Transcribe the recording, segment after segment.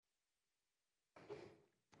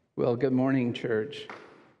Well, good morning, church.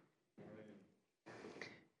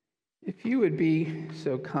 If you would be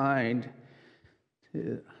so kind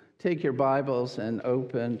to take your Bibles and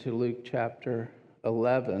open to Luke chapter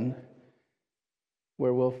 11,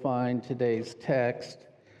 where we'll find today's text.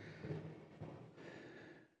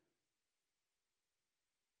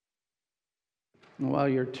 And while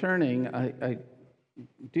you're turning, I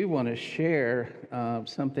do want to share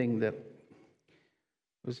something that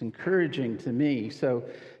was encouraging to me. So,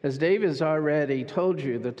 as Dave has already told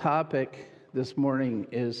you, the topic this morning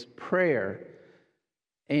is prayer.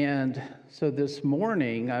 And so this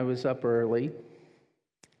morning I was up early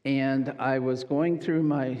and I was going through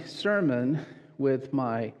my sermon with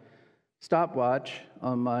my stopwatch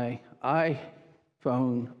on my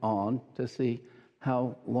iPhone on to see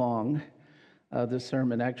how long the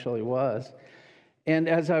sermon actually was. And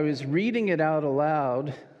as I was reading it out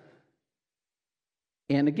aloud,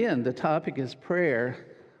 and again, the topic is prayer,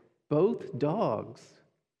 both dogs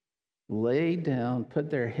laid down, put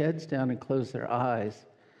their heads down, and closed their eyes.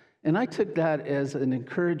 And I took that as an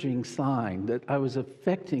encouraging sign that I was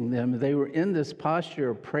affecting them. They were in this posture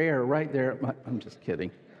of prayer right there. I'm just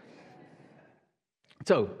kidding.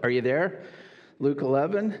 So, are you there? Luke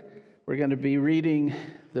 11. We're going to be reading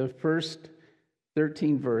the first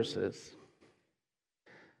 13 verses.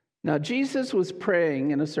 Now, Jesus was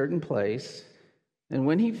praying in a certain place. And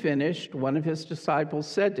when he finished, one of his disciples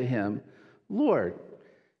said to him, "Lord,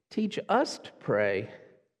 teach us to pray,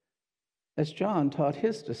 as John taught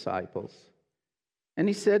his disciples." And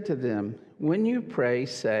he said to them, "When you pray,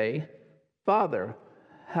 say, 'Father,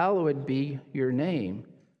 hallowed be your name,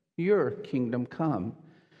 your kingdom come.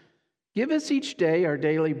 Give us each day our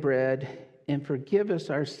daily bread, and forgive us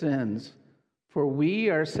our sins, for we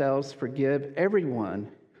ourselves forgive everyone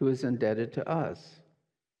who is indebted to us.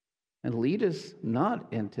 And lead us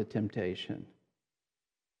not into temptation.'"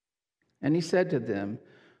 And he said to them,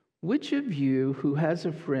 "Which of you who has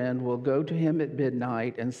a friend will go to him at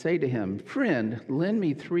midnight and say to him, 'Friend, lend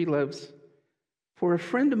me 3 loaves, for a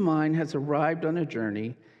friend of mine has arrived on a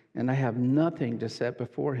journey, and I have nothing to set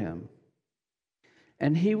before him?'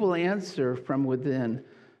 And he will answer from within,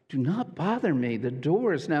 'Do not bother me. The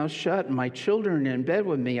door is now shut, and my children are in bed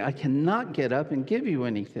with me. I cannot get up and give you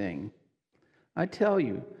anything.' I tell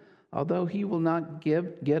you, although he will not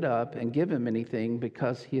get up and give him anything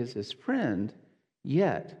because he is his friend,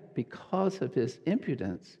 yet because of his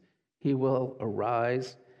impudence, he will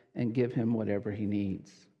arise and give him whatever he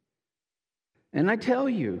needs. And I tell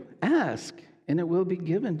you, ask, and it will be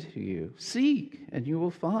given to you. Seek, and you will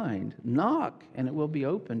find. Knock, and it will be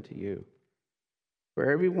opened to you. For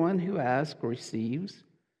everyone who asks receives,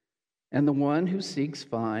 and the one who seeks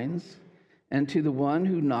finds, and to the one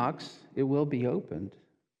who knocks it will be opened.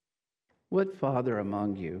 What father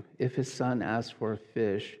among you, if his son asks for a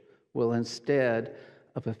fish, will instead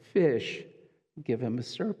of a fish give him a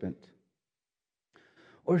serpent?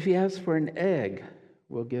 Or if he asks for an egg,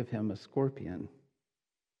 will give him a scorpion?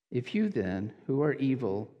 If you then, who are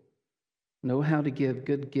evil, know how to give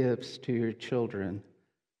good gifts to your children,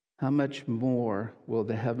 how much more will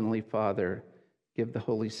the Heavenly Father give the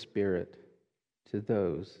Holy Spirit to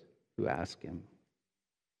those who ask him?"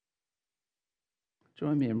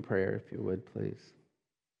 Join me in prayer, if you would, please.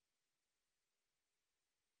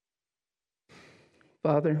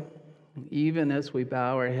 Father, even as we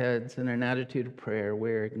bow our heads in an attitude of prayer,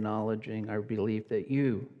 we're acknowledging our belief that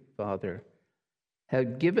you, Father,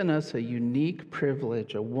 have given us a unique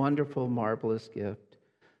privilege, a wonderful, marvelous gift,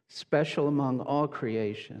 special among all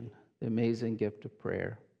creation, the amazing gift of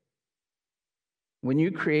prayer. When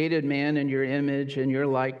you created man in your image and your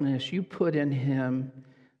likeness, you put in him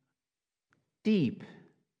deep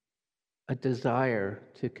a desire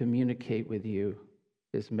to communicate with you,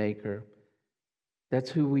 his maker.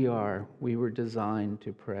 That's who we are. We were designed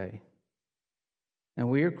to pray.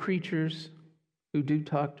 And we are creatures who do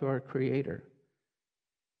talk to our Creator.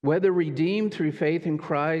 Whether redeemed through faith in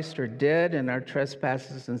Christ or dead in our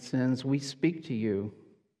trespasses and sins, we speak to you.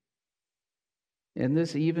 In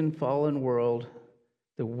this even fallen world,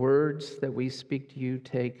 the words that we speak to you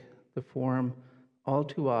take the form all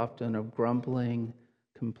too often of grumbling,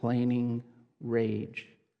 complaining, rage.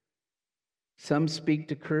 Some speak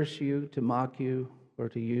to curse you, to mock you, or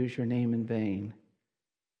to use your name in vain.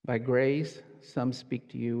 By grace, some speak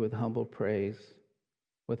to you with humble praise,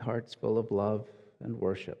 with hearts full of love and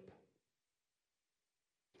worship.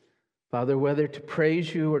 Father, whether to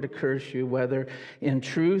praise you or to curse you, whether in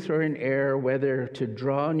truth or in error, whether to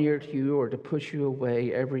draw near to you or to push you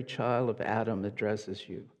away, every child of Adam addresses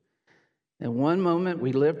you. In one moment,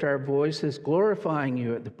 we lift our voices, glorifying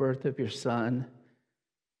you at the birth of your Son.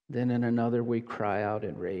 Then in another we cry out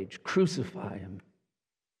in rage, "Crucify him."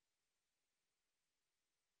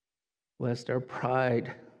 Lest our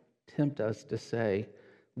pride tempt us to say,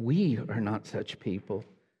 "We are not such people.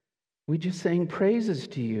 We just sang praises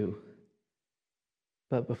to you."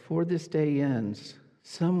 But before this day ends,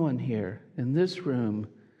 someone here in this room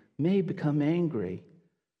may become angry.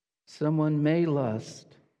 Someone may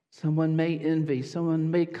lust. Someone may envy.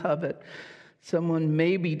 Someone may covet. Someone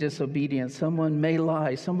may be disobedient. Someone may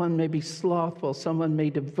lie. Someone may be slothful. Someone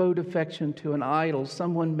may devote affection to an idol.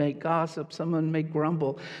 Someone may gossip. Someone may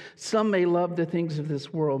grumble. Some may love the things of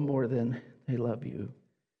this world more than they love you.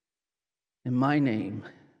 And my name,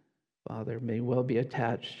 Father, may well be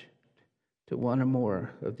attached to one or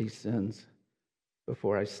more of these sins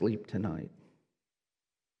before I sleep tonight.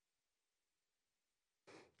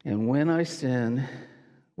 And when I sin,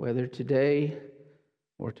 whether today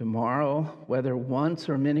or tomorrow, whether once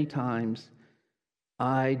or many times,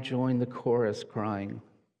 I join the chorus crying,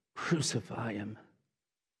 "Crucify him."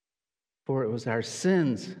 For it was our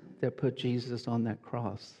sins that put Jesus on that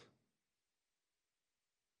cross.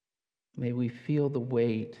 May we feel the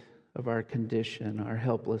weight of our condition, our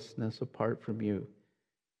helplessness apart from you,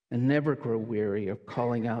 and never grow weary of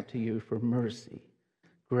calling out to you for mercy,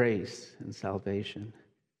 grace, and salvation.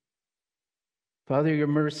 Father, your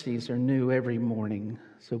mercies are new every morning,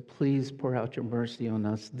 so please pour out your mercy on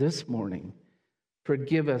us this morning.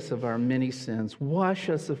 Forgive us of our many sins. Wash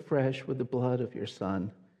us afresh with the blood of your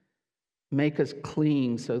Son. Make us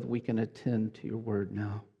clean so that we can attend to your word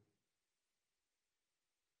now.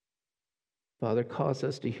 Father, cause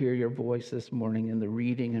us to hear your voice this morning in the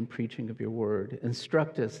reading and preaching of your word.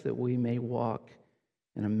 Instruct us that we may walk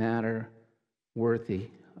in a manner worthy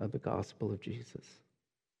of the gospel of Jesus.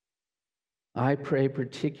 I pray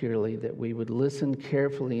particularly that we would listen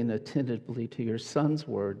carefully and attentively to your Son's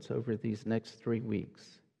words over these next 3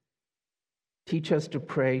 weeks. Teach us to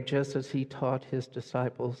pray just as he taught his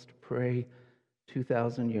disciples to pray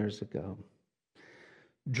 2,000 years ago.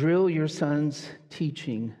 Drill your Son's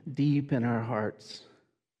teaching deep in our hearts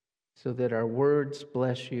so that our words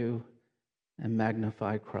bless you and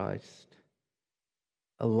magnify Christ.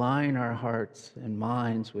 Align our hearts and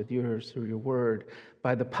minds with yours through your word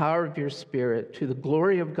by the power of your Spirit to the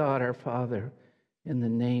glory of God our Father, in the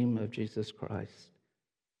name of Jesus Christ,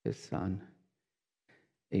 his Son.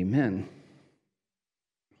 Amen.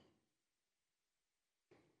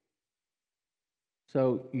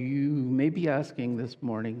 So you may be asking this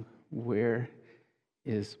morning, where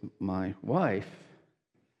is my wife?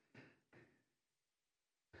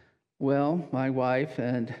 Well, my wife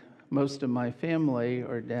and most of my family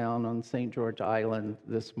are down on St. George Island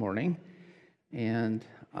this morning, and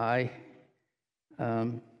I,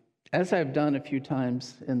 as I've done a few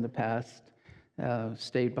times in the past,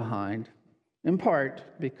 stayed behind, in part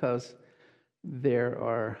because there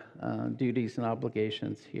are duties and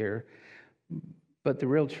obligations here, but the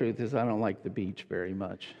real truth is I don't like the beach very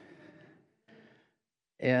much.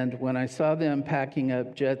 And when I saw them packing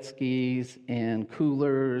up jet skis and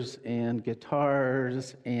coolers and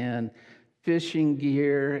guitars and fishing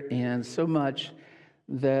gear and so much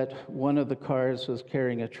that one of the cars was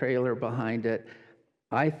carrying a trailer behind it,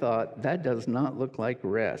 I thought, that does not look like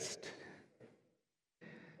rest.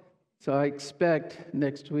 So I expect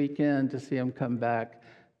next weekend to see them come back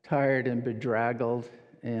tired and bedraggled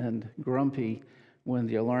and grumpy when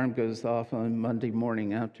the alarm goes off on Monday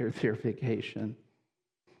morning after their vacation.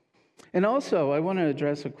 And also, I want to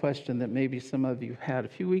address a question that maybe some of you had. A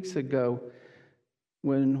few weeks ago,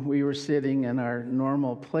 when we were sitting in our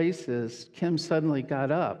normal places, Kim suddenly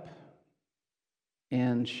got up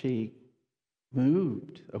and she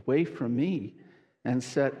moved away from me and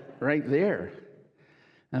sat right there.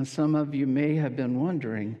 And some of you may have been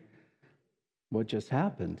wondering, what just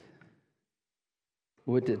happened?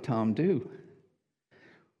 What did Tom do?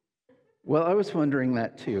 Well, I was wondering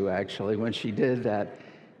that too, actually, when she did that.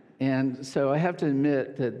 And so I have to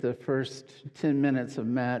admit that the first 10 minutes of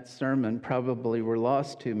Matt's sermon probably were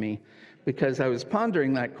lost to me because I was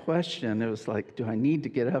pondering that question. It was like, do I need to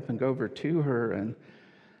get up and go over to her?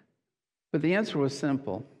 But the answer was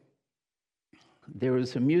simple. There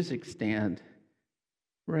was a music stand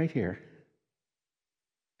right here.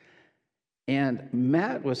 And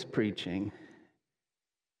Matt was preaching,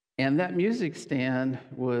 and that music stand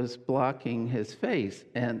was blocking his face.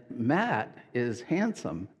 And Matt is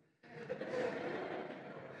handsome.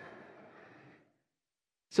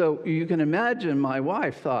 So you can imagine my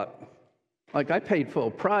wife thought, like, I paid full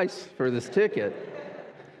price for this ticket.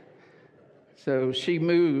 So she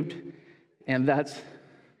moved, and that's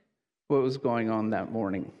what was going on that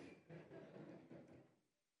morning.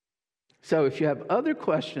 So if you have other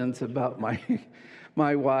questions about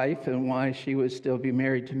my wife and why she would still be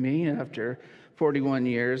married to me after 41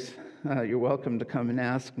 years, you're welcome to come and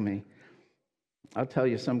ask me. I'll tell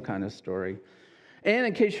you some kind of story. And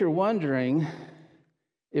in case you're wondering,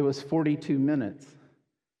 it was 42 minutes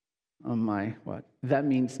on my what? That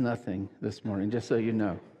means nothing this morning, just so you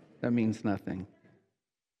know. That means nothing.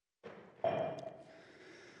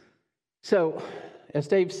 So, as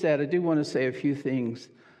Dave said, I do want to say a few things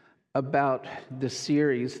about the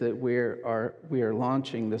series that we are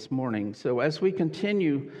launching this morning. So as we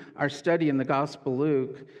continue our study in the Gospel of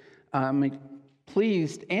Luke, I'm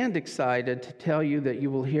pleased and excited to tell you that you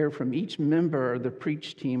will hear from each member of the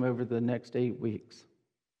preach team over the next 8 weeks.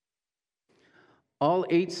 All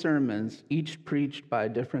 8 sermons, each preached by a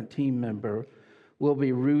different team member, will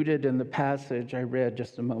be rooted in the passage I read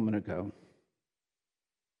just a moment ago.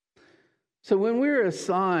 So when we're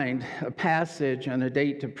assigned a passage and a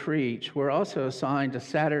date to preach, we're also assigned a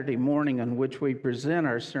Saturday morning on which we present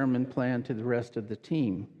our sermon plan to the rest of the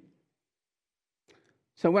team.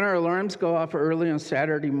 So when our alarms go off early on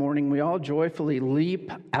Saturday morning, we all joyfully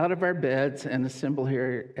leap out of our beds and assemble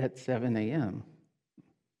here at 7 a.m.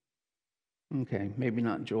 Okay, maybe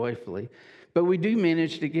not joyfully, but we do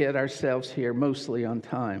manage to get ourselves here mostly on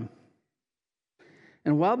time.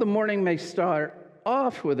 And while the morning may start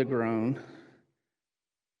off with a groan,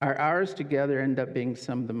 our hours together end up being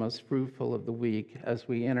some of the most fruitful of the week as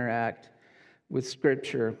we interact with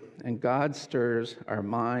Scripture and God stirs our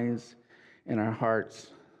minds and our hearts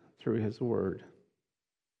through His Word.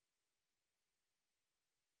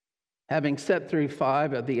 Having sat through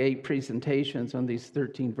 5 of the 8 presentations on these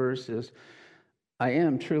 13 verses, I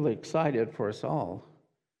am truly excited for us all.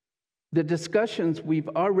 The discussions we've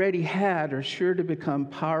already had are sure to become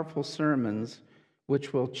powerful sermons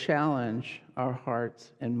which will challenge our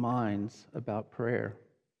hearts and minds about prayer.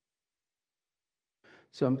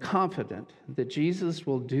 So I'm confident that Jesus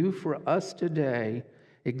will do for us today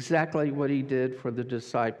exactly what He did for the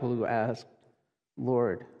disciple who asked,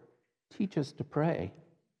 "Lord, teach us to pray."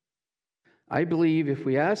 I believe if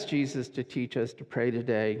we ask Jesus to teach us to pray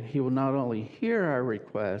today, He will not only hear our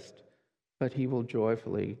request, but He will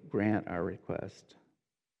joyfully grant our request.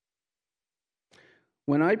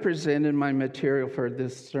 When I presented my material for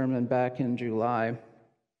this sermon back in July,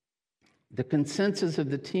 the consensus of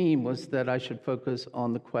the team was that I should focus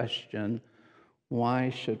on the question, why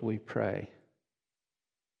should we pray?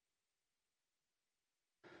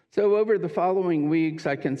 So over the following weeks,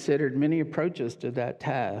 I considered many approaches to that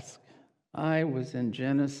task. I was in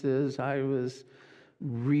Genesis, I was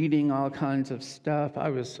reading all kinds of stuff, I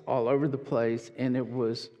was all over the place, and it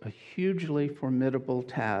was a hugely formidable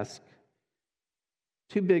task.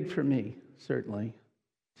 Too big for me, certainly,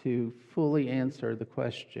 to fully answer the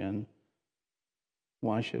question,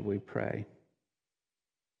 why should we pray?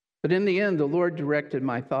 But in the end, the Lord directed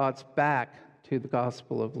my thoughts back to the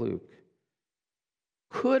Gospel of Luke.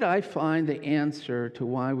 Could I find the answer to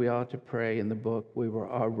why we ought to pray in the book we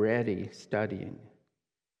were already studying?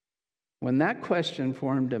 When that question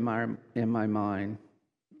formed in my mind,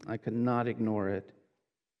 I could not ignore it.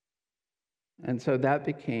 And so that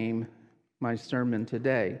became my sermon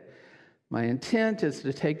today. My intent is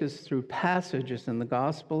to take us through passages in the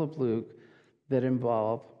Gospel of Luke that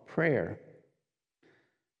involve prayer.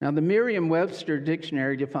 Now, the Merriam-Webster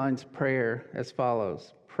dictionary defines prayer as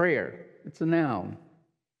follows. Prayer, it's a noun.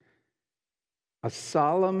 A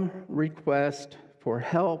solemn request for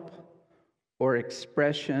help or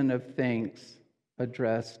expression of thanks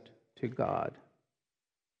addressed to God.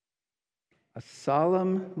 A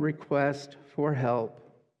solemn request for help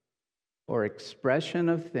or expression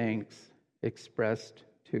of thanks expressed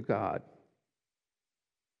to God.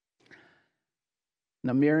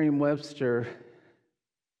 Now, Merriam-Webster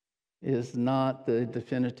is not the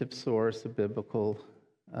definitive source of biblical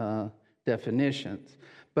definitions,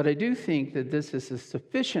 but I do think that this is a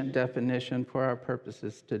sufficient definition for our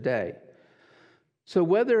purposes today. So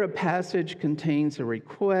whether a passage contains a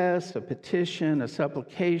request, a petition, a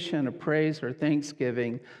supplication, a praise, or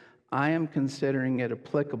thanksgiving, I am considering it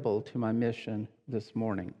applicable to my mission this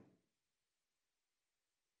morning.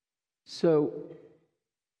 So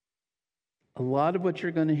a lot of what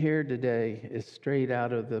you're going to hear today is straight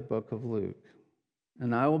out of the book of Luke.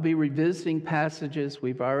 And I will be revisiting passages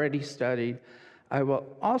we've already studied. I will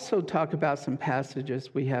also talk about some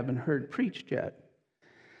passages we haven't heard preached yet.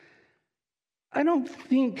 I don't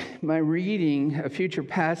think my reading of future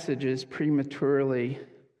passages prematurely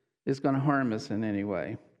is going to harm us in any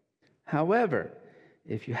way. However,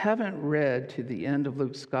 if you haven't read to the end of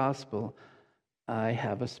Luke's gospel, I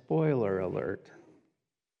have a spoiler alert.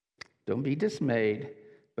 Don't be dismayed,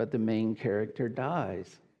 but the main character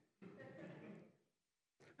dies.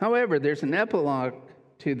 However, there's an epilogue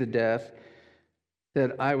to the death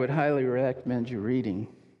that I would highly recommend you reading.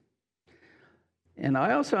 And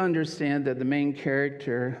I also understand that the main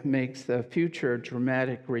character makes a future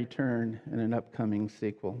dramatic return in an upcoming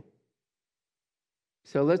sequel.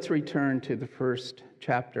 So let's return to the first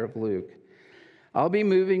chapter of Luke. I'll be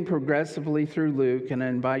moving progressively through Luke, and I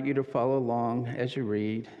invite you to follow along as you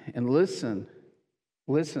read and listen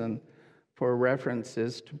for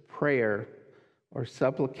references to prayer or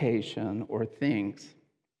supplication or things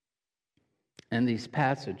in these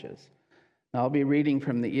passages. I'll be reading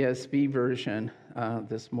from the ESV version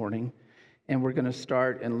this morning, and we're going to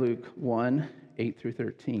start in Luke 1, 8 through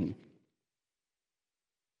 13.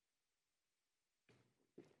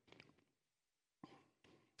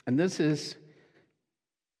 And this is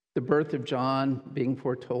the birth of John being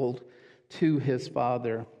foretold to his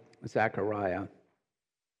father, Zechariah.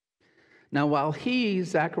 Now, while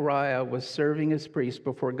Zechariah, was serving as priest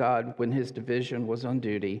before God when his division was on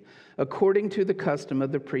duty, according to the custom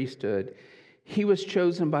of the priesthood, he was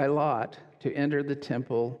chosen by Lot to enter the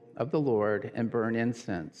temple of the Lord and burn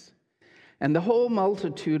incense. And the whole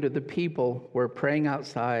multitude of the people were praying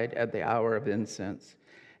outside at the hour of incense.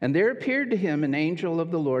 And there appeared to him an angel of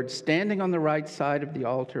the Lord standing on the right side of the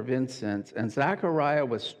altar of incense. And Zechariah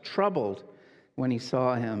was troubled when he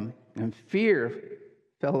saw him, and fear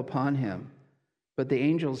fell upon him. But the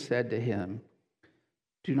angel said to him,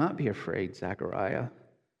 "Do not be afraid, Zechariah,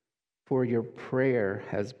 for your prayer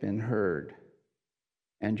has been heard.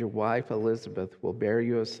 And your wife Elizabeth will bear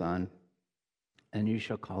you a son, and you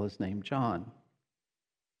shall call his name John."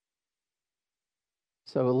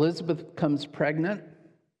 So Elizabeth becomes pregnant,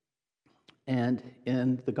 and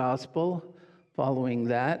in the gospel, following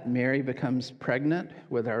that, Mary becomes pregnant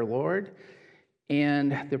with our Lord,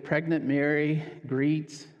 and the pregnant Mary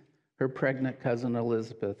greets her pregnant cousin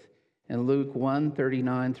Elizabeth in Luke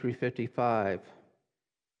 1:39 through 55.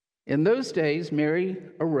 In those days, Mary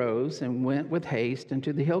arose and went with haste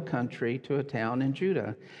into the hill country to a town in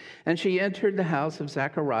Judah. And she entered the house of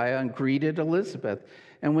Zechariah and greeted Elizabeth.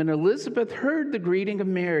 And when Elizabeth heard the greeting of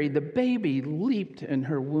Mary, the baby leaped in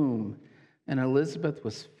her womb. And Elizabeth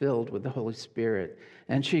was filled with the Holy Spirit.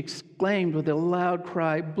 And she exclaimed with a loud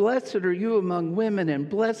cry, "Blessed are you among women, and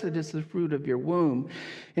blessed is the fruit of your womb.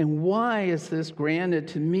 And why is this granted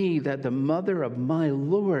to me, that the mother of my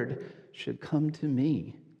Lord should come to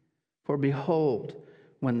me? For behold,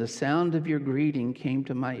 when the sound of your greeting came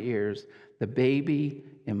to my ears, the baby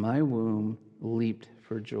in my womb leaped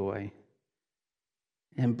for joy.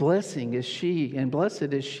 And blessed is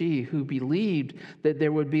she who believed that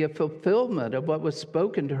there would be a fulfillment of what was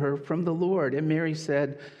spoken to her from the Lord." And Mary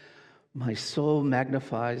said, "My soul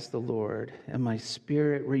magnifies the Lord, and my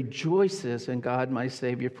spirit rejoices in God my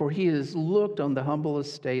Savior, for he has looked on the humble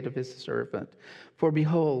estate of his servant. For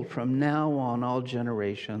behold, from now on all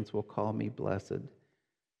generations will call me blessed.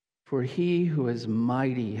 For he who is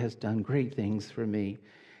mighty has done great things for me,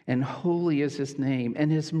 and holy is his name,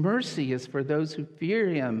 and his mercy is for those who fear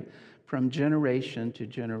him from generation to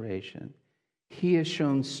generation. He has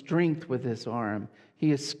shown strength with his arm.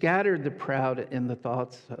 He has scattered the proud in the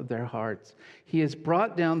thoughts of their hearts. He has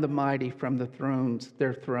brought down the mighty from their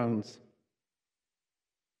thrones,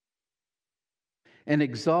 and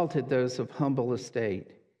exalted those of humble estate.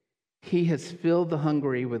 He has filled the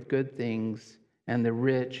hungry with good things, and the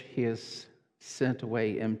rich he has sent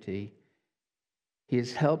away empty. He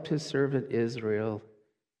has helped his servant Israel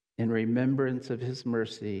in remembrance of his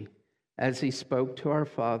mercy, as he spoke to our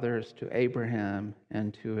fathers, to Abraham,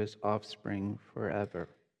 and to his offspring forever."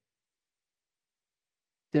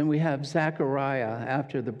 Then we have Zechariah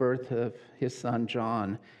after the birth of his son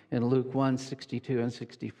John in Luke 1:62 and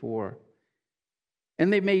 64.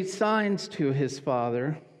 "And they made signs to his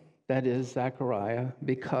father," that is Zechariah,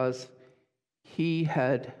 because he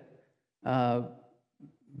had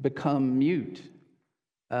become mute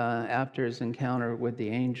after his encounter with the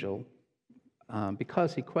angel,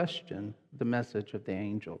 because he questioned the message of the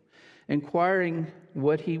angel, inquiring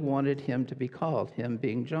what he wanted him to be called, him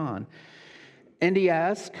being John. And he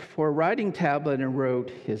asked for a writing tablet and wrote,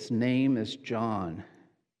 "His name is John."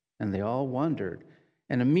 And they all wondered.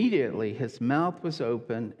 And immediately his mouth was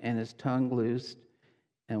open and his tongue loosed.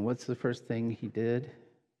 And what's the first thing he did?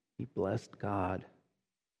 He blessed God.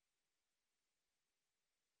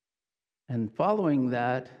 And following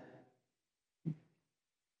that,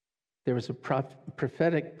 there was a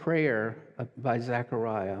prophetic prayer by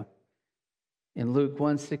Zechariah in Luke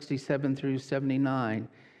 1:67 through 79.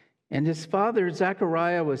 And his father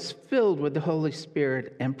Zechariah was filled with the Holy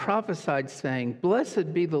Spirit and prophesied, saying,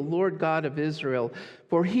 "Blessed be the Lord God of Israel,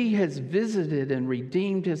 for he has visited and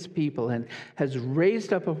redeemed his people and has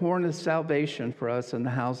raised up a horn of salvation for us in the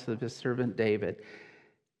house of his servant David,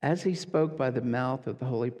 as he spoke by the mouth of the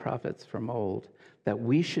holy prophets from old, that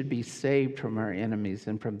we should be saved from our enemies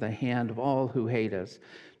and from the hand of all who hate us,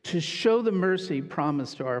 to show the mercy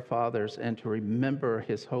promised to our fathers and to remember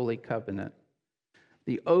his holy covenant,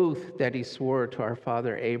 the oath that he swore to our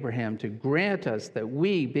father Abraham, to grant us that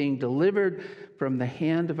we, being delivered from the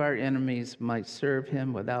hand of our enemies, might serve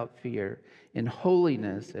him without fear, in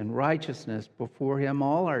holiness and righteousness before him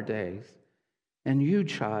all our days. And you,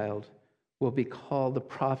 child, will be called the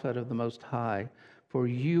prophet of the Most High, for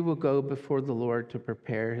you will go before the Lord to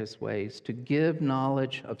prepare his ways, to give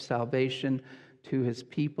knowledge of salvation to his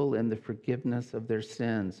people and the forgiveness of their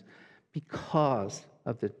sins, because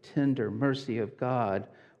of the tender mercy of God,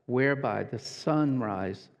 whereby the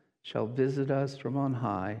sunrise shall visit us from on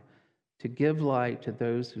high, to give light to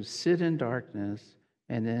those who sit in darkness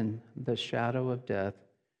and in the shadow of death,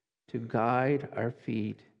 to guide our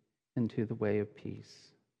feet into the way of peace."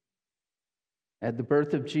 At the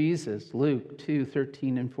birth of Jesus, Luke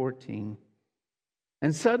 2:13 and 14.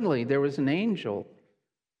 And suddenly there was an angel,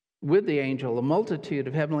 with the angel, a multitude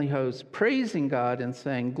of heavenly hosts, praising God and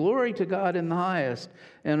saying, "Glory to God in the highest,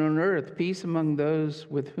 and on earth peace among those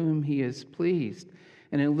with whom he is pleased."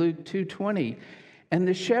 And in Luke 2:20, and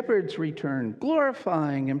the shepherds returned,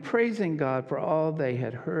 glorifying and praising God for all they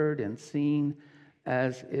had heard and seen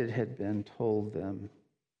as it had been told them.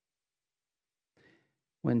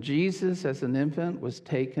 When Jesus, as an infant, was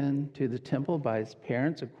taken to the temple by his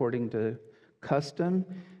parents according to custom,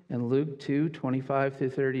 in Luke 2:25 through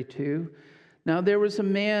 32, now there was a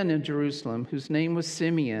man in Jerusalem whose name was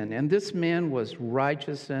Simeon, and this man was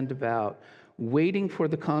righteous and devout, waiting for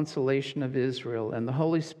the consolation of Israel, and the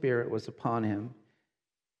Holy Spirit was upon him.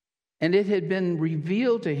 And it had been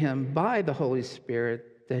revealed to him by the Holy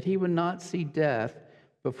Spirit that he would not see death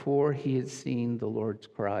before he had seen the Lord's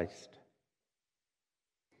Christ.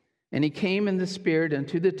 And he came in the Spirit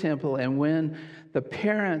into the temple, and when the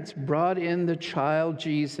parents brought in the child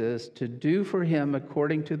Jesus to do for him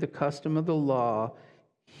according to the custom of the law,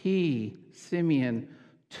 he, Simeon,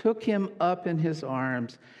 took him up in his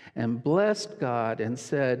arms and blessed God and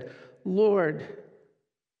said, "Lord,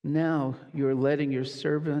 now you're letting your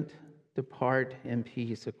servant depart in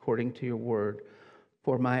peace according to your word.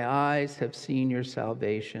 For my eyes have seen your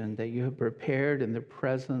salvation, that you have prepared in the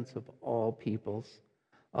presence of all peoples,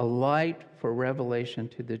 a light for revelation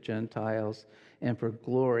to the Gentiles and for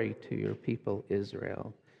glory to your people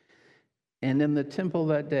Israel." And in the temple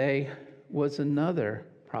that day was another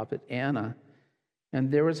prophet, Anna. And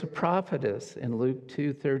there was a prophetess in Luke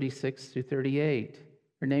 2:36 through 38.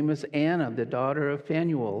 Her name was Anna, the daughter of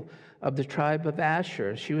Phanuel of the tribe of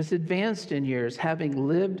Asher. She was advanced in years, having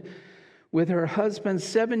lived with her husband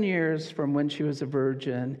 7 years from when she was a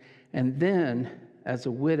virgin, and then as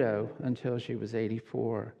a widow until she was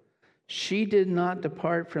 84. She did not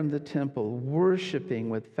depart from the temple, worshiping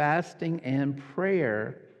with fasting and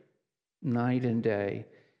prayer night and day.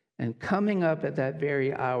 And coming up at that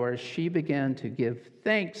very hour, she began to give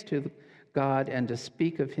thanks to God and to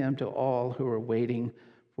speak of him to all who were waiting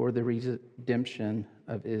for the redemption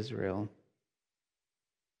of Israel.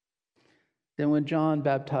 Then when John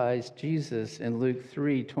baptized Jesus in Luke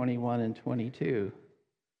 3:21 and 22,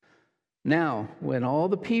 now, when all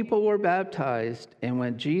the people were baptized, and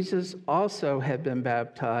when Jesus also had been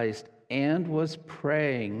baptized and was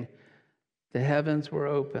praying, the heavens were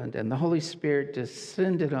opened, and the Holy Spirit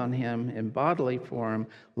descended on him in bodily form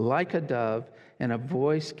like a dove, and a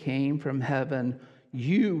voice came from heaven,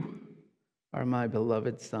 "You are my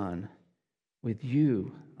beloved Son. With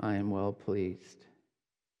you I am well pleased."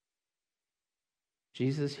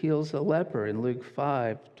 Jesus heals a leper in Luke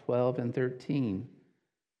 5:12 and 13.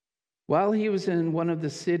 While he was in one of the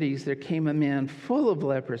cities, there came a man full of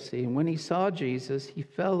leprosy. And when he saw Jesus, he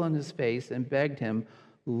fell on his face and begged him,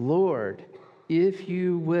 "Lord, if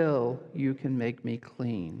you will, you can make me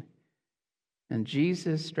clean." And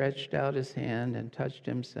Jesus stretched out his hand and touched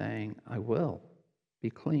him, saying, "I will, be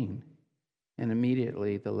clean." And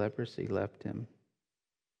immediately the leprosy left him.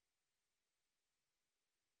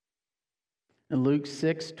 In Luke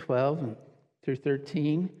 6:12 through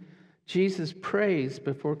 13, Jesus prays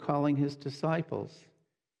before calling his disciples.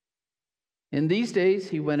 In these days,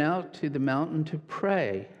 he went out to the mountain to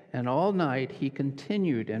pray, and all night he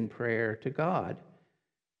continued in prayer to God.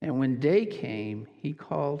 And when day came, he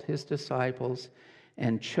called his disciples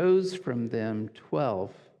and chose from them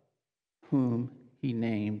 12, whom he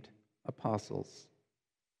named apostles.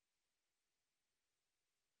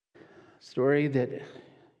 story that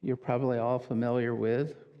you're probably all familiar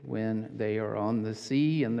with when they are on the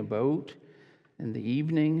sea in the boat in the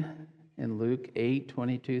evening in Luke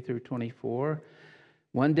 8:22 through 24.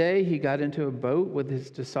 One day he got into a boat with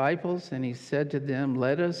his disciples and he said to them,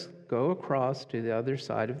 "Let us go across to the other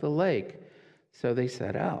side of the lake." So they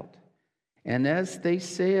set out. And as they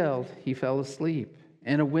sailed, he fell asleep.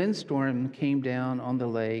 And a windstorm came down on the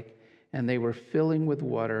lake, and they were filling with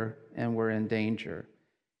water and were in danger.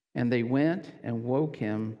 And they went and woke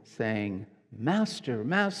him, saying, "Master,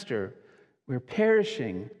 Master, we're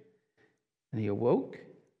perishing." And he awoke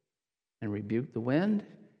and rebuked the wind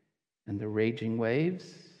and the raging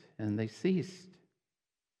waves, and they ceased.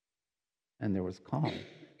 And there was calm.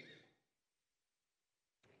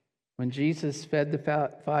 When Jesus fed the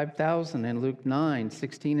 5,000 in Luke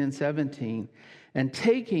 9:16 and 17, and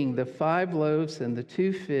taking the 5 loaves and the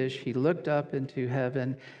 2 fish, he looked up into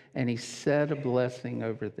heaven and he said a blessing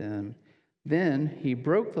over them. Then he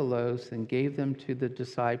broke the loaves and gave them to the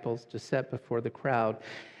disciples to set before the crowd.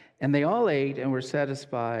 And they all ate and were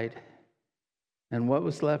satisfied. And what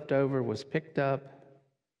was left over was picked up,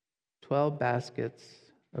 12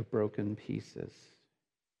 baskets of broken pieces.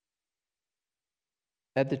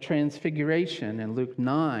 At the Transfiguration in Luke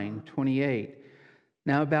 9:28,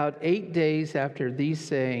 now about 8 days after these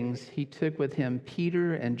sayings, he took with him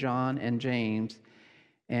Peter and John and James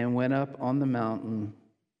and went up on the mountain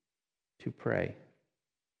to pray.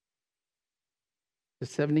 The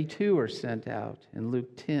 72 are sent out in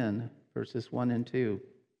Luke 10, verses 1 and 2.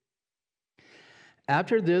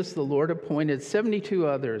 After this, the Lord appointed 72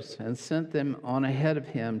 others and sent them on ahead of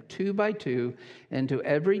him, 2 by 2, into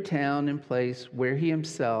every town and place where he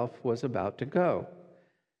himself was about to go.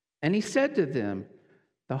 And he said to them,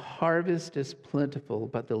 "The harvest is plentiful,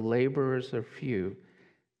 but the laborers are few.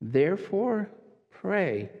 Therefore,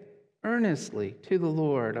 pray earnestly to the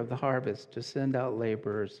Lord of the harvest to send out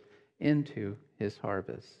laborers into his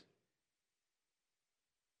harvest."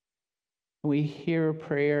 We hear a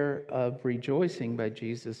prayer of rejoicing by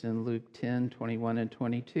Jesus in Luke 10:21 and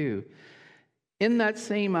 22. In that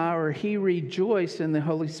same hour, he rejoiced in the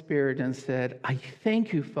Holy Spirit and said, "I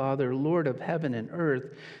thank you, Father, Lord of heaven and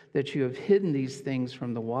earth, that you have hidden these things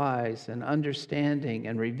from the wise and understanding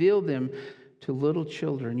and revealed them to little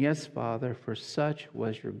children. Yes, Father, for such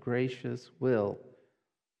was your gracious will.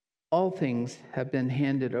 All things have been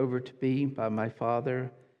handed over to me by my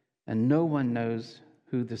Father, and no one knows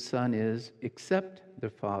who the Son is except the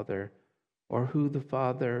Father, or who the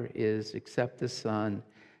Father is except the Son,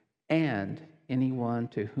 and anyone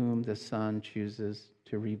to whom the Son chooses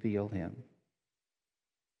to reveal him."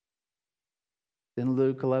 Then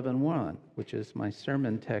Luke 11:1, which is my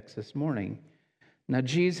sermon text this morning. Now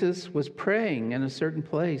Jesus was praying in a certain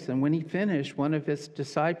place, and when he finished, one of his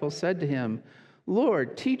disciples said to him,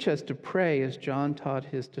 "Lord, teach us to pray as John taught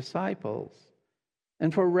his disciples."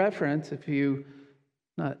 And for reference, if you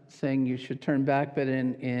not saying you should turn back, but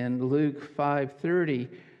in Luke 5:30,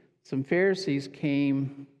 some Pharisees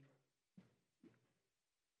came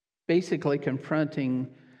basically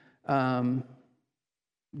confronting the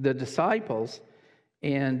disciples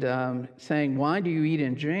and saying, "Why do you eat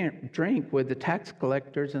and drink with the tax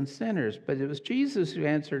collectors and sinners?" But it was Jesus who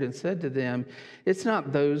answered and said to them, "It's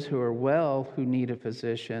not those who are well who need a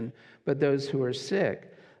physician, but those who are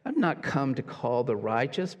sick. I've not come to call the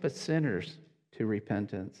righteous, but sinners to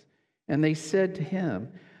repentance." And they said to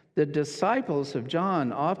him, "The disciples of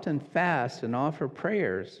John often fast and offer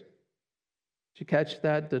prayers." Did you catch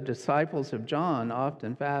that? The disciples of John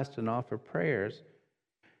often fast and offer prayers.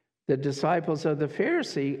 The disciples of the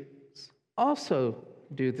Pharisees also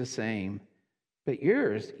do the same, but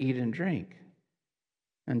yours eat and drink.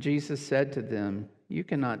 And Jesus said to them, "You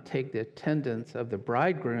cannot take the attendance of the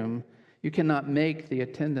bridegroom. You cannot make the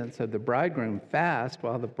attendants of the bridegroom fast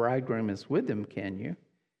while the bridegroom is with them, can you?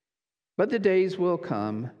 But the days will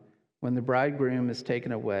come when the bridegroom is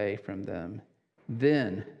taken away from them.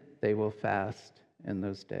 Then they will fast in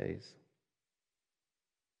those days."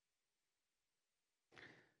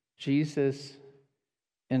 Jesus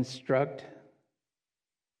instructed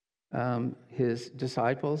his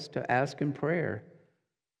disciples to ask in prayer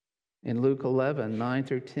in Luke 11:9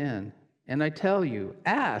 through 10. "And I tell you,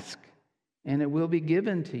 ask, and it will be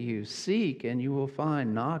given to you. Seek, and you will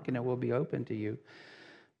find. Knock, and it will be opened to you.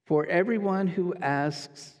 For everyone who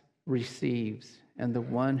asks receives, and the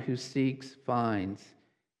one who seeks finds,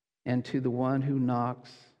 and to the one who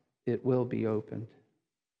knocks it will be opened."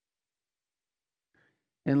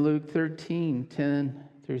 In Luke 13:10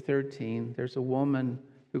 through 13, there's a woman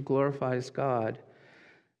who glorifies God.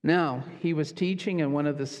 "Now, he was teaching in one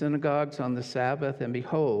of the synagogues on the Sabbath, and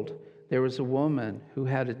behold, there was a woman who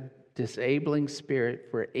had a disabling spirit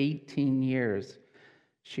for 18 years.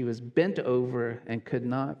 She was bent over and could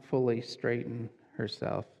not fully straighten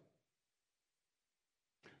herself.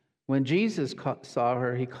 When Jesus saw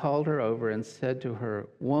her, he called her over and said to her,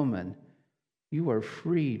 "Woman, you are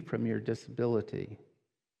freed from your disability."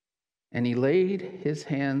 And he laid his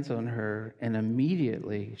hands on her, and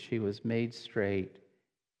immediately she was made straight,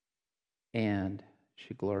 and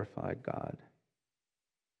she glorified God.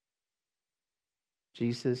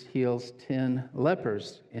 Jesus heals 10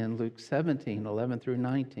 lepers in Luke 17, 11 through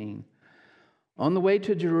 19. On the way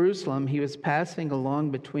to Jerusalem, he was passing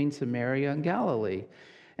along between Samaria and Galilee.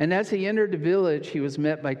 And as he entered the village, he was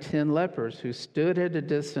met by 10 lepers who stood at a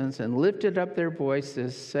distance and lifted up their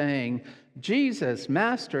voices, saying, "Jesus,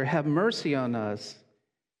 Master, have mercy on us."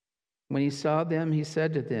 When he saw them, he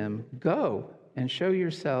said to them, "Go and show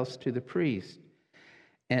yourselves to the priest."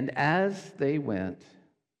 And as they went,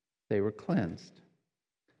 they were cleansed.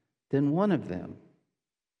 Then one of them,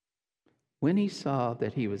 when he saw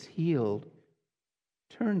that he was healed,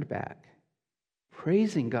 turned back,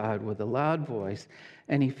 praising God with a loud voice,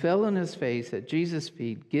 and he fell on his face at Jesus'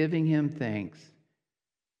 feet, giving him thanks.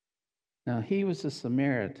 Now he was a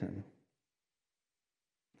Samaritan.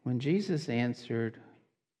 When Jesus answered,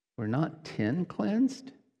 "Were not 10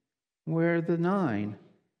 cleansed? Where are the 9?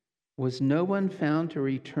 Was no one found to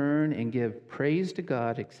return and give praise to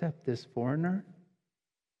God except this foreigner?"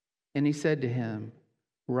 And he said to him,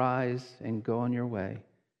 "Rise and go on your way.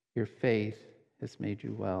 Your faith has made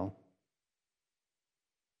you well."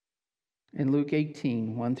 In Luke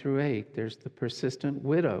 18, 1 through 8, there's the persistent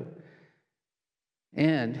widow.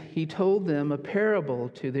 And he told them a parable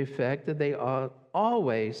to the effect that they ought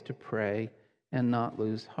always to pray and not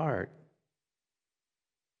lose heart.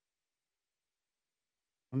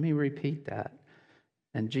 Let me repeat that.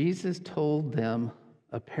 And Jesus told them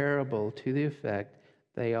a parable to the effect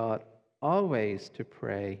they ought always to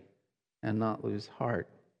pray and not lose heart.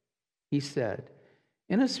 He said,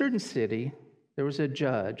 "In a certain city, there was a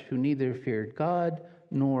judge who neither feared God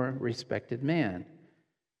nor respected man.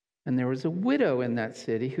 And there was a widow in that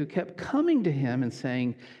city who kept coming to him and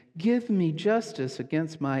saying, 'Give me justice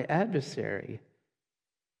against my adversary.'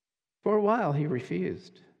 For a while he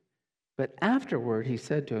refused. But afterward he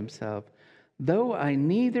said to himself, 'Though I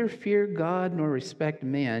neither fear God nor respect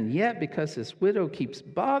man, yet because this widow keeps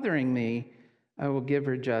bothering me, I will give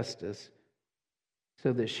her justice,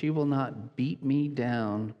 so that she will not beat me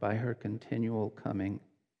down by her continual coming.'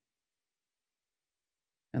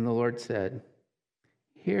 And the Lord said,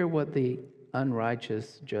 'Hear what the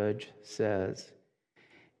unrighteous judge says.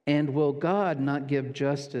 And will God not give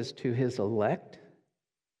justice to his elect,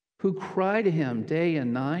 who cry to him day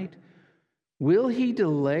and night? Will he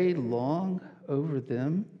delay long over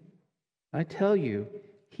them? I tell you,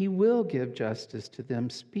 he will give justice to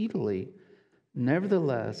them speedily.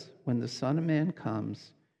 Nevertheless, when the Son of Man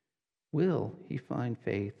comes, will he find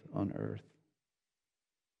faith on earth?'"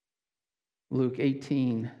 Luke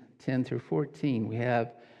 18, 10 through 14, we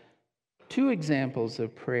have 2 examples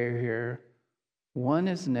of prayer here. One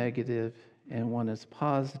is negative and one is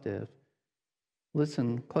positive.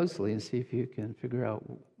 Listen closely and see if you can figure out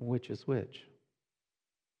which is which.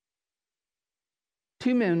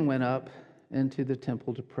 2 men went up into the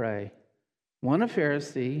temple to pray, one a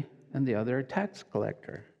Pharisee and the other a tax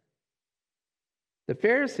collector. The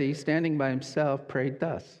Pharisee, standing by himself, prayed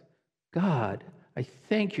thus, "God, I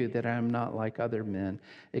thank you that I am not like other men,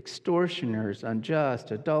 extortioners, unjust,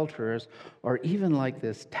 adulterers, or even like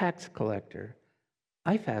this tax collector.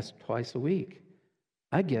 I fast twice a week.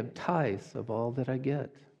 I give tithes of all that I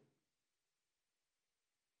get."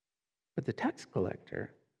 But the tax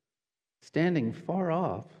collector, standing far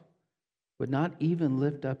off, would not even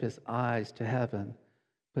lift up his eyes to heaven,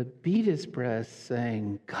 but beat his breast,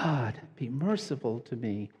 saying, "God, be merciful to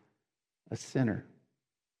me, a sinner."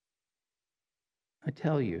 I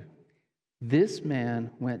tell you, this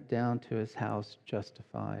man went down to his house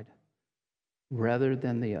justified, rather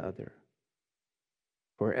than the other.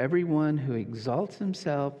 For everyone who exalts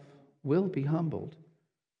himself will be humbled,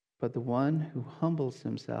 but the one who humbles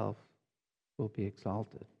himself will be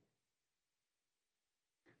exalted.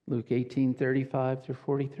 Luke 18, 35 through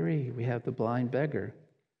 43, we have the blind beggar.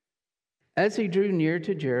 As he drew near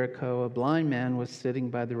to Jericho, a blind man was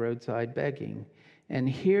sitting by the roadside begging. And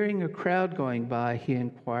hearing a crowd going by, he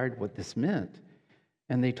inquired what this meant.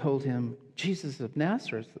 And they told him, "Jesus of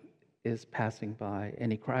Nazareth is passing by." And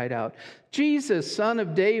he cried out, "Jesus, Son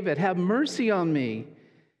of David, have mercy on me."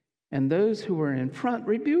 And those who were in front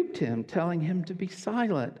rebuked him, telling him to be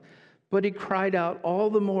silent. But he cried out all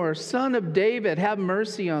the more, "Son of David, have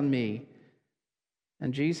mercy on me."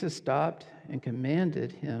 And Jesus stopped and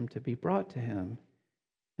commanded him to be brought to him.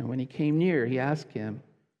 And when he came near, he asked him,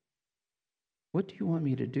 "What do you want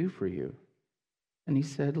me to do for you?" And he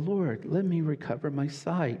said, "Lord, let me recover my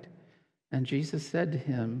sight." And Jesus said to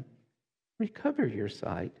him, "Recover your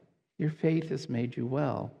sight. Your faith has made you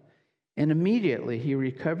well." And immediately he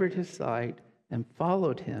recovered his sight and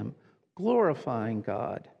followed him, glorifying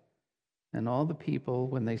God. And all the people,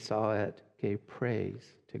 when they saw it, gave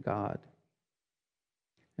praise to God.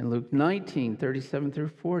 In Luke 19, 37 through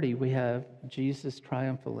 40, we have Jesus'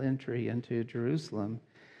 triumphal entry into Jerusalem.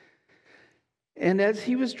 And as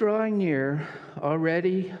he was drawing near,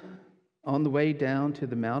 already on the way down to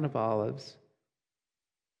the Mount of Olives,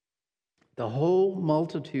 the whole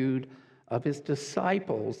multitude of his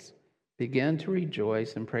disciples began to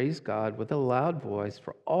rejoice and praise God with a loud voice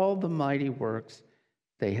for all the mighty works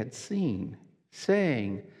they had seen,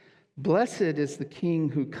 saying, "Blessed is the King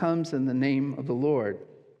who comes in the name of the Lord.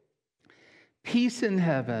 Peace in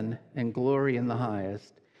heaven and glory in the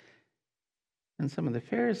highest." And some of the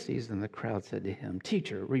Pharisees in the crowd said to him,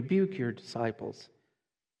 "Teacher, rebuke your disciples."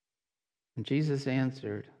 And Jesus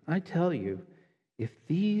answered, "I tell you, if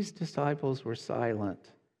these disciples were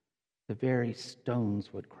silent, the very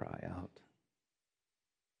stones would cry out."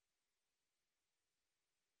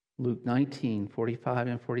 Luke 19, 45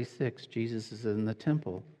 and 46, Jesus is in the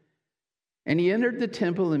temple. And he entered the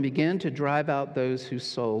temple and began to drive out those who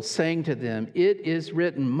sold, saying to them, "It is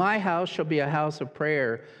written, my house shall be a house of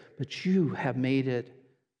prayer, but you have made it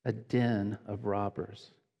a den of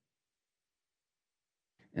robbers."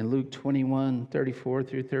 In Luke 21, 34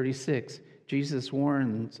 through 36, Jesus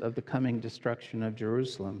warns of the coming destruction of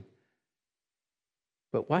Jerusalem.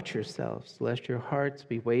 "But watch yourselves, lest your hearts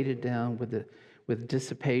be weighted down with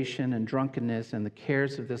dissipation and drunkenness and the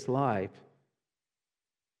cares of this life.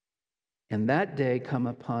 And that day come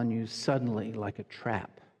upon you suddenly like a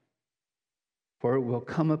trap. For it will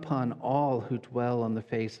come upon all who dwell on the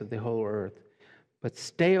face of the whole earth. But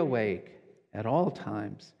stay awake at all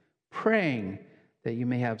times, praying that you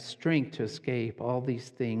may have strength to escape all these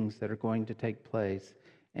things that are going to take place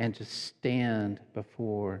and to stand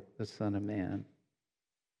before the Son of Man."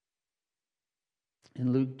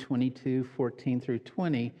 In Luke 22, 14 through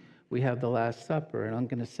 20, we have the Last Supper, and I'm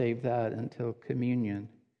going to save that until communion.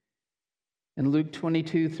 In Luke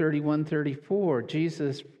 22, 31, 34,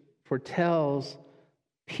 Jesus foretells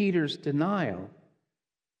Peter's denial.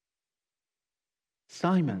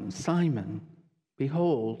 "Simon, Simon,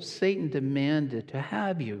 behold, Satan demanded to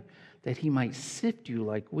have you, that he might sift you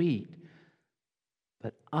like wheat.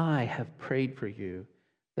 But I have prayed for you,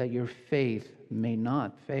 that your faith may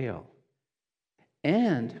not fail.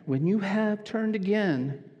 And when you have turned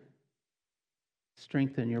again,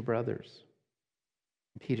 strengthen your brothers."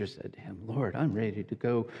 Peter said to him, "Lord, I'm ready to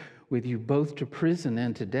go with you both to prison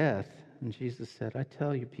and to death." And Jesus said, "I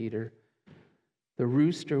tell you, Peter, the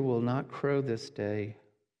rooster will not crow this day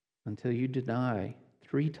until you deny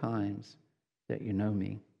 3 times that you know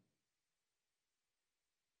me."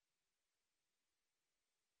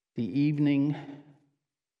 The evening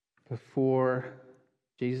before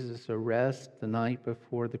Jesus' arrest, the night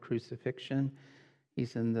before the crucifixion,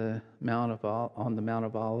 he's in on the Mount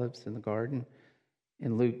of Olives in the garden.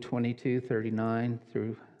 In Luke 22, 39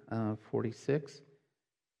 through 46.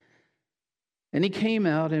 "And he came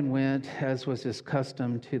out and went, as was his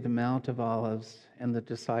custom, to the Mount of Olives, and the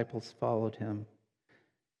disciples followed him.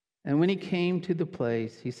 And when he came to the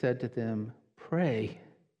place, he said to them, 'Pray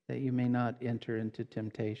that you may not enter into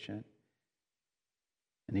temptation.'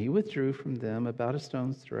 And he withdrew from them about a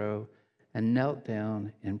stone's throw and knelt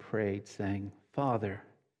down and prayed, saying, 'Father,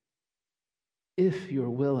 if you're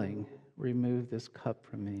willing, remove this cup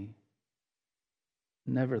from me.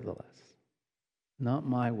 Nevertheless, not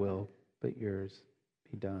my will, but yours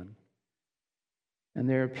be done.' And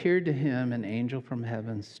there appeared to him an angel from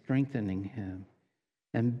heaven, strengthening him.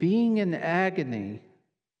 And being in agony,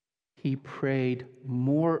 he prayed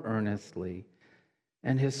more earnestly,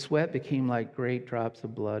 and his sweat became like great drops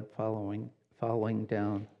of blood falling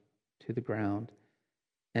down to the ground.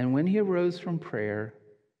 And when he arose from prayer,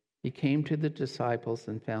 he came to the disciples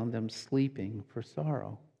and found them sleeping for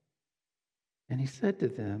sorrow. And he said to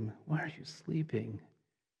them, 'Why are you sleeping?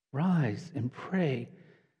 Rise and pray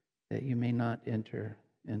that you may not enter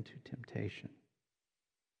into temptation.'"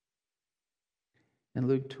 In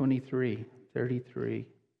Luke 23, 33,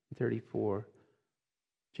 and 34,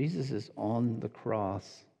 Jesus is on the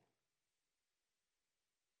cross.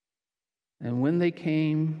 "And when they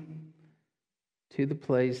came to the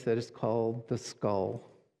place that is called the Skull,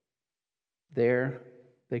 there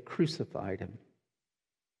they crucified him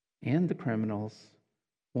and the criminals,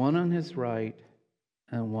 one on his right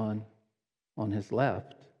and one on his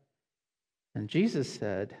left. And Jesus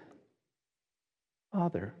said,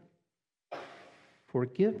 "Father,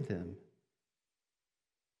 forgive them,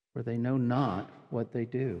 for they know not what they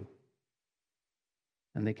do."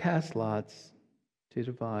 And they cast lots to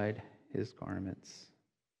divide his garments.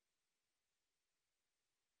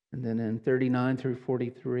 And then in 39 through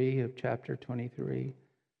 43 of chapter 23,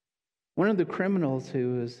 one of the criminals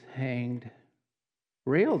who was hanged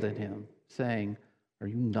railed at him, saying, "Are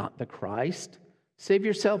you not the Christ? Save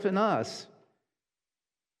yourself and us."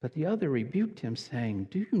 But the other rebuked him, saying,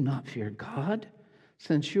 "Do you not fear God,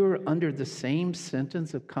 since you are under the same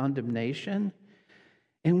sentence of condemnation?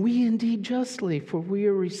 And we indeed justly, for we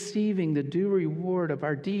are receiving the due reward of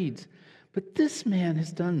our deeds. But this man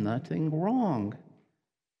has done nothing wrong."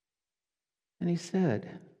 And he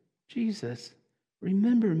said, "Jesus,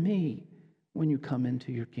 remember me when you come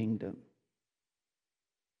into your kingdom."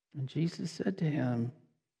 And Jesus said to him,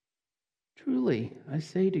 "Truly, I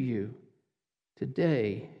say to you,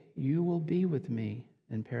 today you will be with me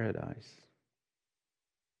in paradise."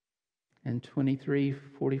 And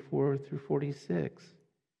 23:44 through 46.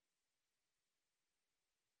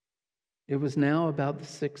 It was now about the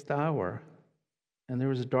 6th hour, and there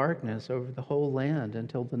was darkness over the whole land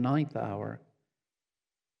until the 9th hour,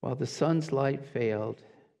 while the sun's light failed,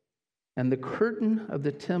 and the curtain of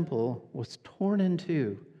the temple was torn in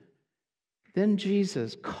two. Then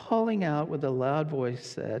Jesus, calling out with a loud voice,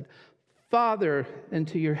 said, "Father,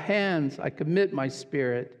 into your hands I commit my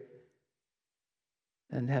spirit."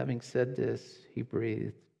 And having said this, he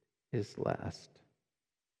breathed his last.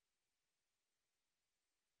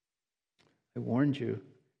 I warned you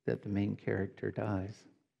that the main character dies.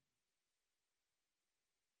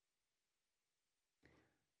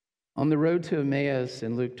 On the road to Emmaus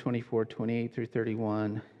in Luke 24:28 through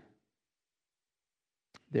 31,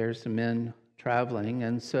 there's some men traveling,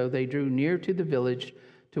 and so they drew near to the village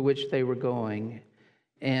to which they were going,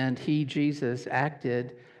 and he, Jesus,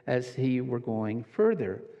 acted as he were going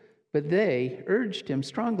further. But they urged him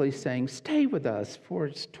strongly, saying, "Stay with us, for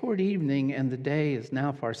it's toward evening, and the day is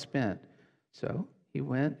now far spent." So he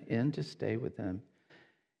went in to stay with them.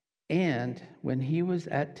 And when he was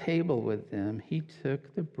at table with them, he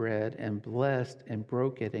took the bread and blessed and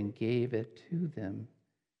broke it and gave it to them.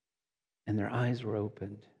 And their eyes were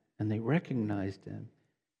opened, and they recognized him,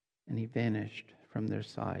 and he vanished from their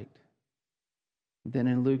sight. Then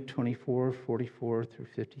in Luke 24:44 through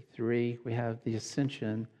 53, we have the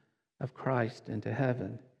ascension of Christ into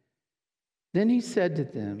heaven. Then he said to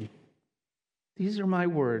them, "These are my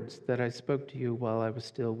words that I spoke to you while I was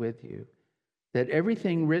still with you, that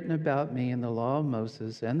everything written about me in the law of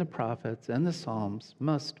Moses and the prophets and the Psalms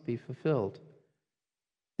must be fulfilled."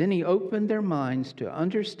 Then he opened their minds to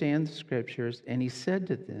understand the scriptures, and he said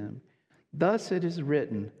to them, "Thus it is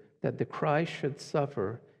written that the Christ should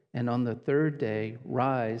suffer and on the third day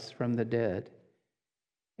rise from the dead,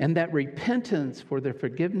 and that repentance for the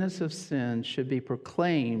forgiveness of sins should be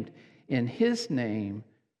proclaimed in his name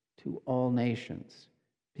to all nations,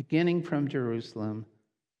 beginning from Jerusalem.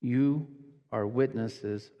 You are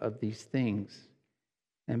witnesses of these things.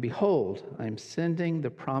 And behold, I am sending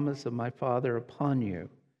the promise of my Father upon you,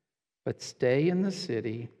 but stay in the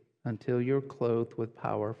city until you're clothed with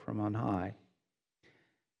power from on high."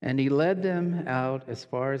 And he led them out as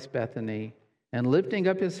far as Bethany, and lifting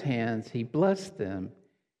up his hands, he blessed them.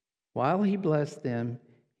 While he blessed them,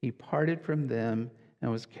 he parted from them and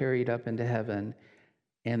was carried up into heaven.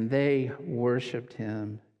 And they worshiped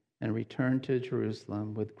him and returned to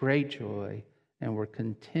Jerusalem with great joy and were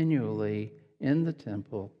continually in the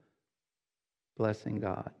temple blessing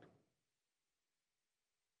God.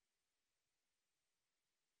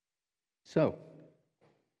 So,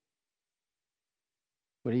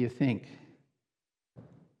 what do you think?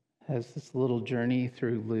 Has this little journey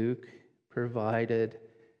through Luke provided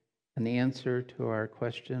an answer to our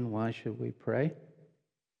question, why should we pray?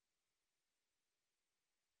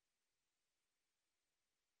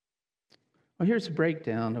 Well, here's a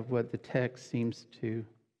breakdown of what the text seems to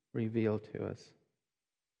reveal to us.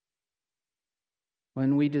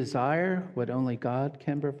 When we desire what only God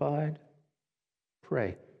can provide,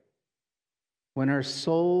 pray. When our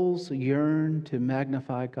souls yearn to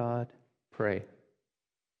magnify God, pray.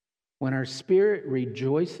 When our spirit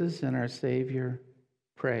rejoices in our Savior,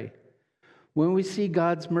 pray. When we see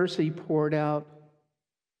God's mercy poured out,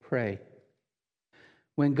 pray.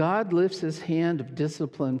 When God lifts his hand of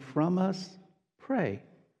discipline from us, pray.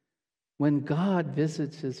 When God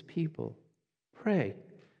visits his people, pray.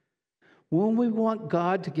 When we want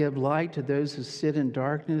God to give light to those who sit in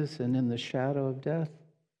darkness and in the shadow of death,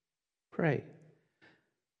 pray.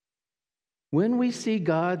 When we see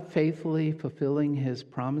God faithfully fulfilling his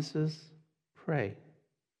promises, pray.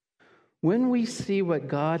 When we see what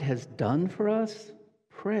God has done for us,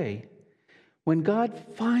 pray. When God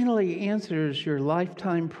finally answers your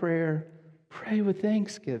lifetime prayer, pray with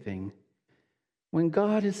thanksgiving. When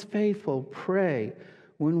God is faithful, pray.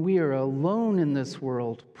 When we are alone in this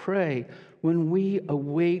world, pray. When we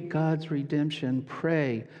await God's redemption,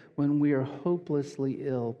 pray. When we are hopelessly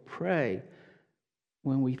ill, pray.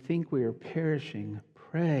 When we think we are perishing,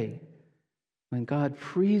 pray. When God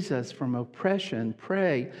frees us from oppression,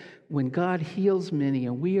 pray. When God heals many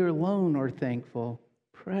and we are alone or thankful,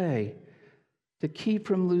 pray. To keep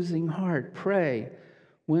from losing heart, pray.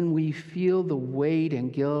 When we feel the weight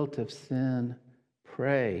and guilt of sin,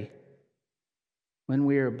 pray. When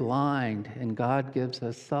we are blind and God gives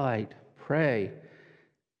us sight, pray.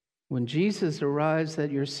 When Jesus arrives at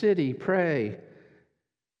your city, pray.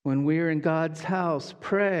 When we are in God's house,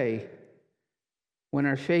 pray. When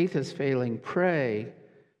our faith is failing, pray.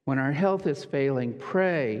 When our health is failing,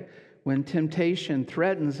 pray. When temptation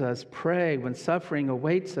threatens us, pray. When suffering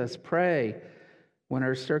awaits us, pray. When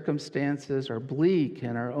our circumstances are bleak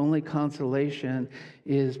and our only consolation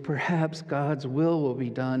is perhaps God's will be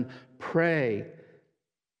done, pray.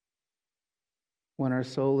 When our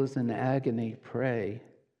soul is in agony, pray.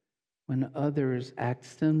 When others act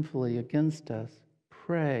sinfully against us,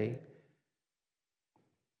 pray.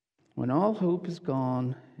 When all hope is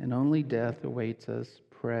gone and only death awaits us,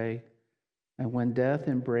 pray. And when death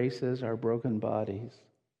embraces our broken bodies,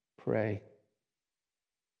 pray.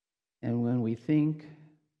 And when we think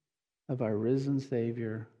of our risen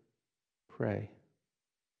Savior, pray.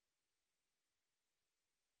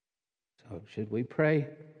 So, should we pray?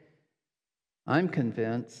 I'm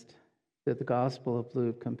convinced that the Gospel of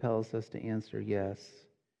Luke compels us to answer yes.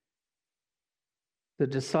 The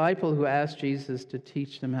disciple who asked Jesus to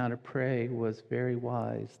teach them how to pray was very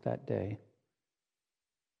wise that day.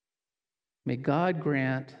 May God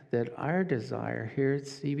grant that our desire here at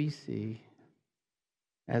CBC,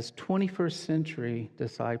 as 21st century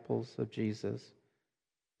disciples of Jesus,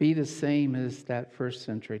 be the same as that first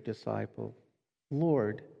century disciple.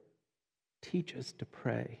 Lord, teach us to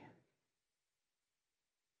pray.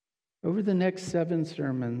 Over the next 7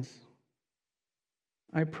 sermons,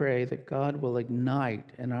 I pray that God will ignite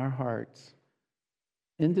in our hearts,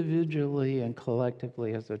 individually and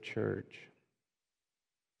collectively as a church,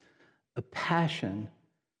 a passion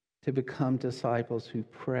to become disciples who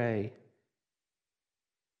pray,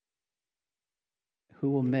 who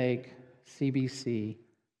will make CBC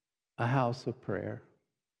a house of prayer.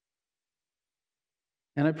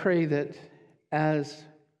 And I pray that as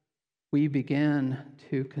we begin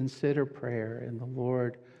to consider prayer and the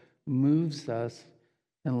Lord moves us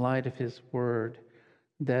in light of his word,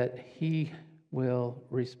 that he will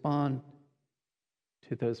respond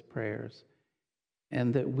to those prayers,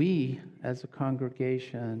 and that we as a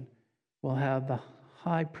congregation will have the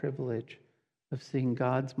high privilege of seeing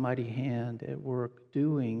God's mighty hand at work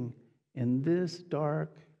doing in this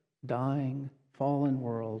dark, dying, fallen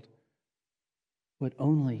world what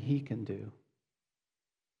only he can do.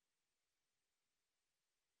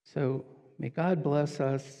 So may God bless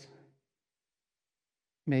us.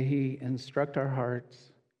 May he instruct our hearts.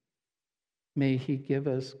 May he give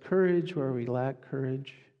us courage where we lack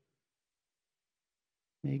courage.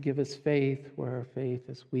 May he give us faith where our faith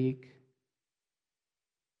is weak.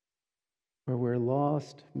 Where we're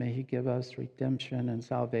lost, may he give us redemption and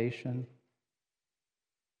salvation.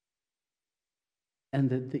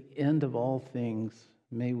 And at the end of all things,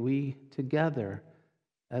 may we together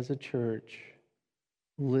as a church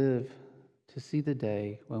live to see the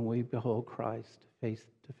day when we behold Christ face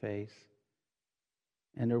to face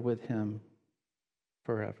and are with him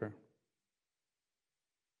forever.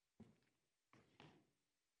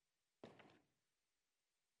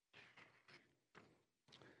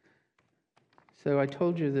 So I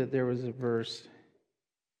told you that there was a verse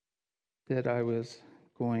that I was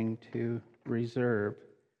going to reserve,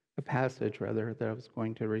 a passage rather, that I was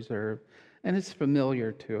going to reserve. And it's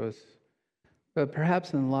familiar to us. But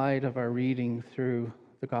perhaps in light of our reading through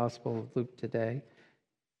the Gospel of Luke today,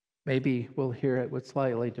 maybe we'll hear it with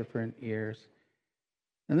slightly different ears.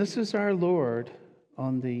 And this is our Lord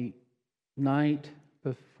on the night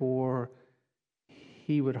before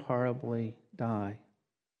he would horribly die.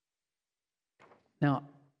 Now,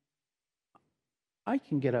 I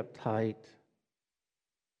can get uptight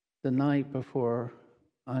the night before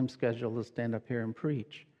I'm scheduled to stand up here and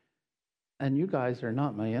preach. And you guys are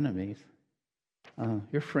not my enemies.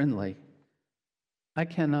 You're friendly. I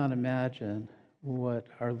cannot imagine what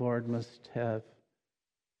our Lord must have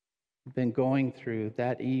been going through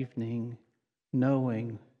that evening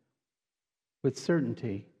knowing with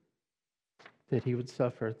certainty that he would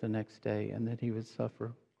suffer the next day and that he would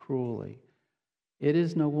suffer cruelly. It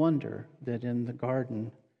is no wonder that in the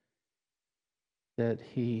garden that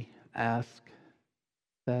he asked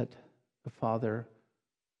that the Father,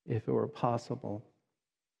 if it were possible,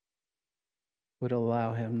 would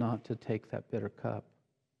allow him not to take that bitter cup.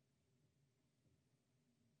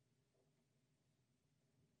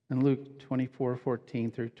 In Luke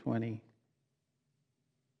 24:14 through 20.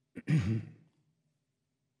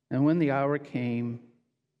 And when the hour came,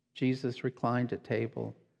 Jesus reclined at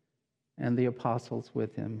table, and the apostles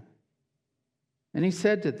with him. And he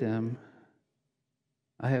said to them,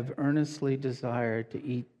 I have earnestly desired to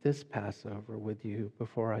eat this Passover with you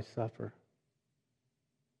before I suffer.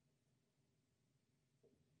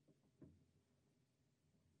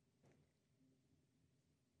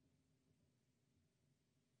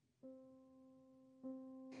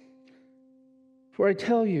 For I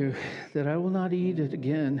tell you that I will not eat it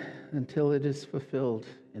again until it is fulfilled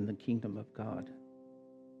in the kingdom of God.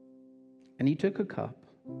 And he took a cup,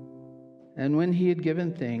 and when he had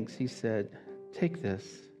given thanks, he said, take this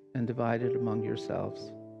and divide it among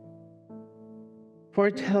yourselves. For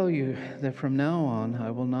I tell you that from now on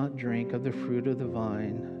I will not drink of the fruit of the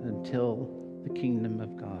vine until the kingdom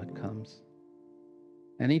of God comes.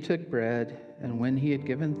 And he took bread, and when he had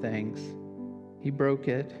given thanks, he broke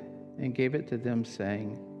it and gave it to them,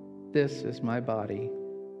 saying, this is my body,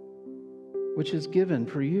 which is given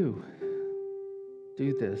for you.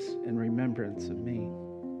 Do this in remembrance of me.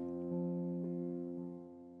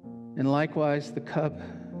 And likewise the cup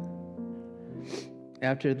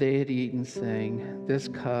after they had eaten, saying, this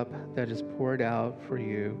cup that is poured out for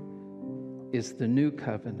you is the new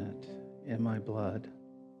covenant in my blood.